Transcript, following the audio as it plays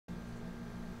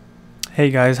Hey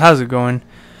guys, how's it going?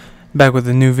 Back with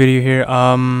a new video here.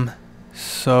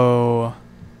 So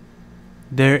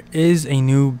there is a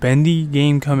new Bendy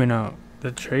game coming out.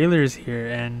 The trailer is here,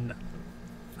 and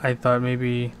I thought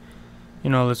maybe,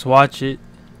 let's watch it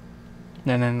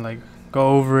and then like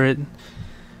go over it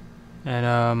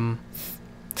and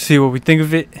see what we think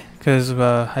of it. Cause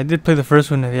I did play the first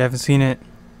one. If you haven't seen it,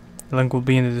 the link will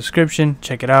be in the description.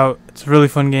 Check it out. It's a really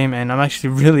fun game, and I'm actually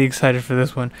really excited for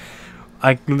this one.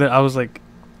 I was like,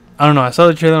 I don't know, I saw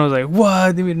the trailer and I was like,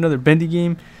 what? They made another Bendy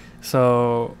game?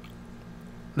 So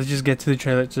let's just get to the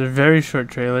trailer. It's a very short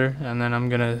trailer, and then I'm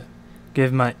gonna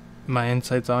give my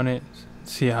insights on it,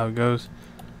 see how it goes.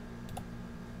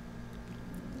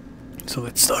 So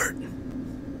let's start.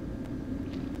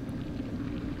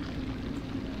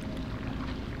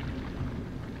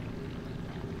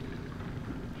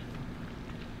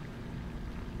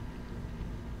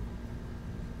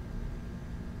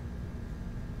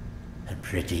 A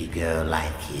pretty girl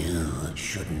like you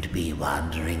shouldn't be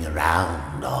wandering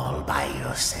around all by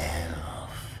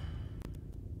yourself.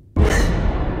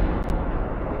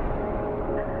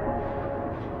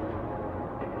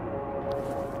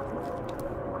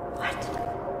 What?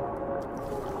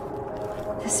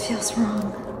 This feels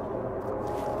wrong.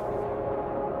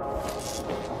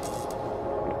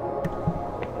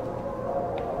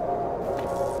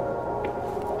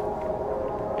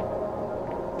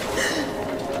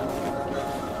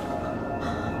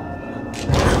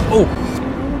 Oh!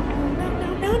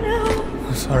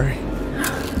 No. Sorry.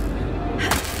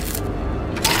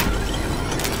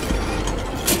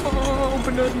 Oh,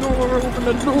 open that door, open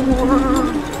that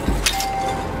door.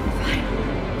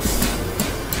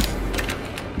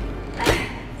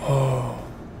 Oh.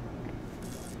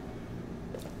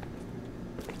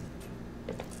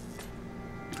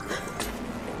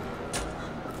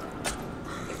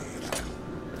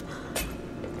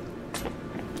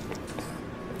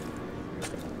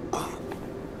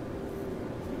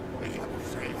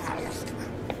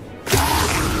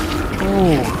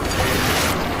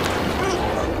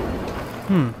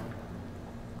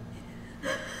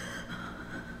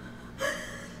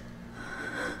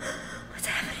 What's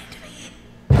happening to me?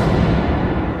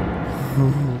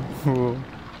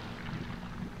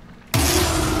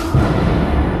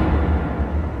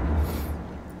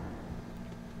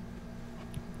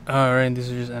 Alright,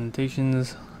 these are just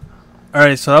annotations.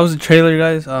 Alright, so that was the trailer,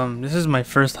 guys. This is my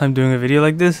first time doing a video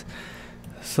like this.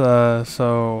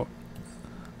 So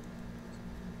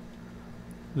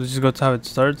let's just go to how it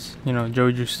starts.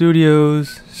 Joey Drew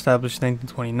Studios, established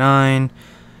 1929.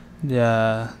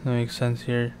 Yeah, that makes sense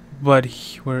here. But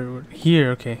we're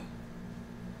here, okay.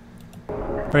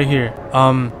 Right here.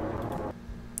 I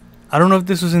don't know if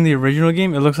this was in the original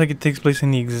game. It looks like it takes place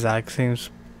in the exact same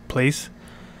place.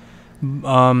 It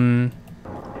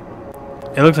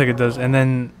looks like it does. And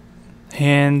then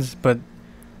hands, but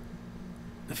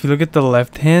if you look at the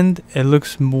left hand, it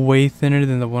looks way thinner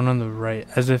than the one on the right,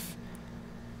 as if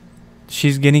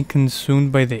she's getting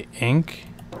consumed by the ink.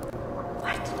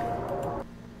 What?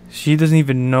 She doesn't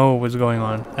even know what's going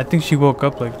on. I think she woke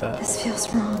up like that. This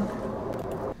feels wrong.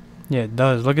 Yeah, it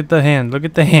does. Look at the hand. Look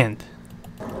at the hand.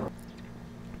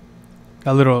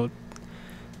 Got little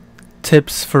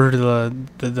tips for the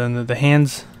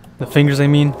hands, the fingers, I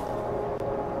mean.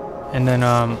 And then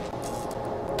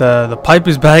the pipe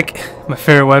is back. My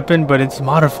favorite weapon, but it's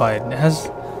modified. It has.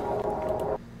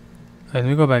 Let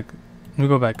me go back.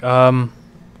 No,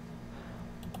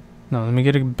 let me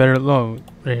get a better load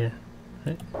right here.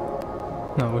 Right?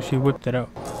 No, she whipped it out.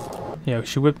 Yeah,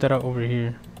 she whipped that out over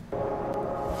here.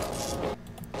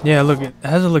 Yeah, look, it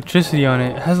has electricity on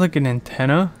it. It has like an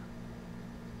antenna.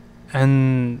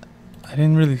 And I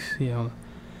didn't really see. Hold on.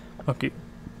 Okay.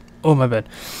 Oh, my bad.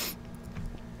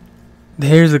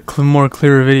 Here's a more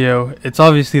clearer video. It's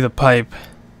obviously the pipe,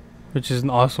 which is an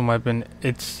awesome weapon.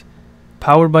 It's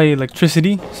powered by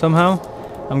electricity somehow.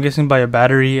 I'm guessing by a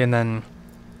battery and then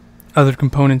other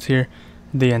components here.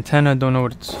 The antenna, don't know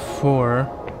what it's for.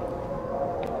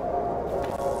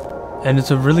 And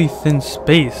it's a really thin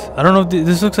space. I don't know if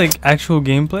this looks like actual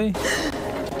gameplay.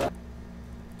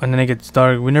 And then it gets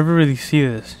dark. We never really see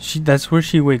this. That's where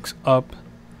she wakes up.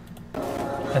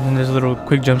 And then there's a little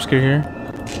quick jump scare here.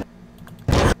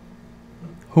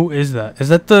 Who is that? Is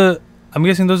that I'm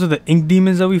guessing those are the ink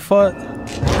demons that we fought.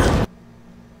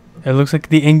 It looks like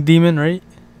the ink demon, right?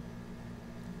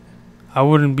 I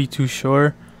wouldn't be too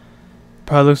sure.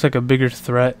 Probably looks like a bigger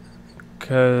threat.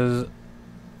 Cause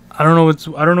I don't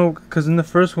know cause in the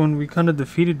first one we kind of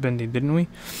defeated Bendy, didn't we?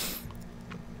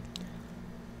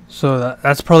 So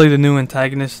that's probably the new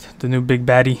antagonist, the new big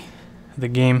baddie of the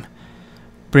game,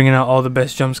 bringing out all the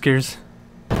best jump scares.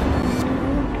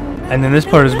 And then this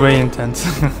part is way intense.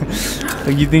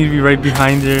 Like you think you'd be right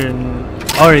behind her, and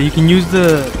alright, you can use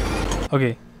the.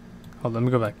 Okay, hold on, let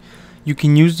me go back. You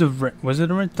can use the was it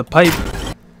the pipe?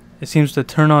 It seems to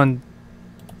turn on.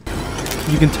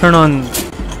 You can turn on,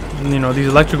 you know, these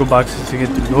electrical boxes to get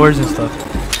through doors and stuff.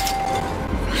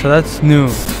 So that's new.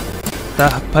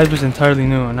 That pipe is entirely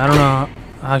new, and I don't know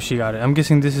how she got it. I'm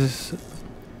guessing this is.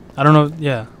 I don't know.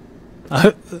 Yeah.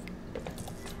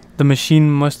 The machine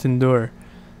must endure.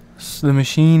 So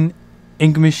the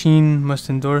ink machine must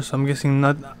endure. So I'm guessing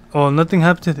nothing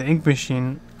happened to the ink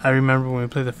machine. I remember when we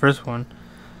played the first one.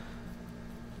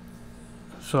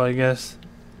 So I guess,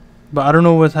 but I don't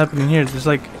know what's happening here. It's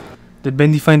like, did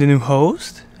Bendy find a new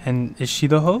host? And is she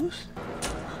the host?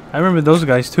 I remember those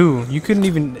guys too. You couldn't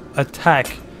even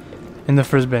attack in the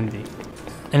first Bendy,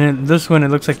 and in this one it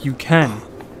looks like you can,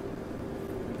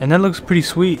 and that looks pretty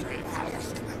sweet.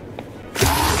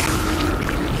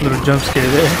 Little jump scare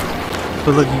there,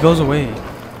 but look, he goes away.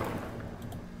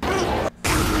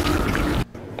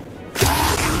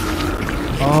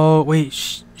 Oh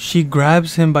wait, she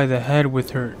grabs him by the head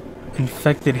with her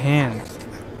infected hand,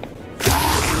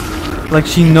 like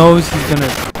she knows he's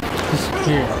gonna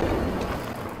disappear.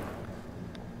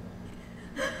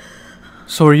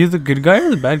 So are you the good guy or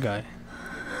the bad guy?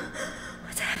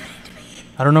 What's happening to me?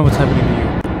 I don't know what's happening to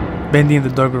you. Bendy and the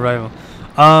Dark Arrival.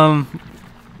 I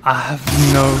have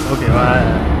no. Okay, well,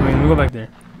 I mean, let me go back there.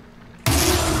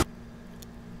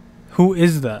 Who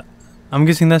is that? I'm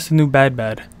guessing that's the new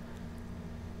bad.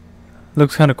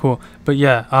 Looks kind of cool, but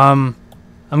yeah.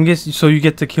 I'm guessing. So you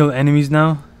get to kill enemies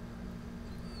now,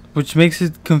 which makes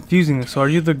it confusing. So are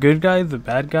you the good guy, the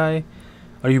bad guy?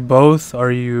 Are you both?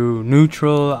 Are you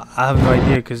neutral? I have no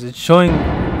idea because it's showing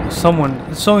it's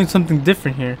showing something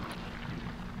different here.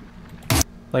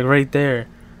 Like right there.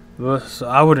 So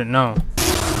I wouldn't know.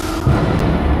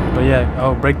 But yeah,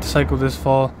 oh, break the cycle this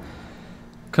fall.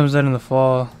 Comes out in the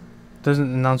fall.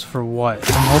 Doesn't announce for what.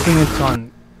 I'm hoping it's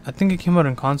on. I think it came out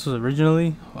on consoles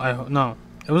originally. No,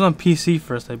 it was on PC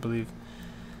first, I believe.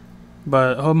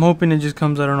 But I'm hoping it just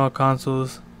comes out on all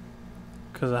consoles.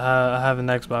 Because I have an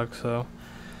Xbox, so.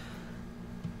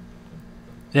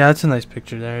 Yeah, that's a nice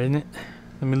picture there, isn't it?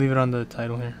 Let me leave it on the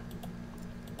title here.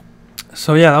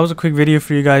 So yeah, that was a quick video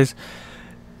for you guys.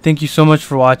 Thank you so much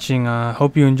for watching.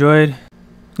 Hope you enjoyed.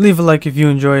 Leave a like if you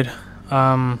enjoyed.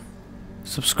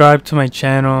 Subscribe to my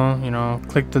channel. You know,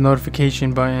 click the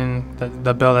notification button,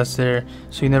 the bell that's there,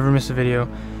 so you never miss a video.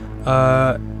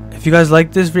 If you guys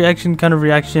like this reaction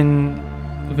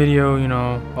video, you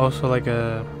know, also like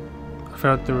I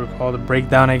forgot to recall the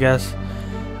breakdown, I guess.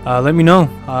 Let me know.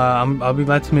 I'll be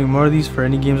glad to make more of these for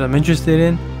any games I'm interested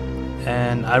in,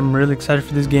 and I'm really excited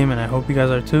for this game, and I hope you guys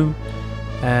are too.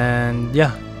 And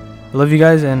yeah, I love you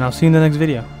guys, and I'll see you in the next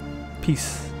video.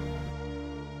 Peace.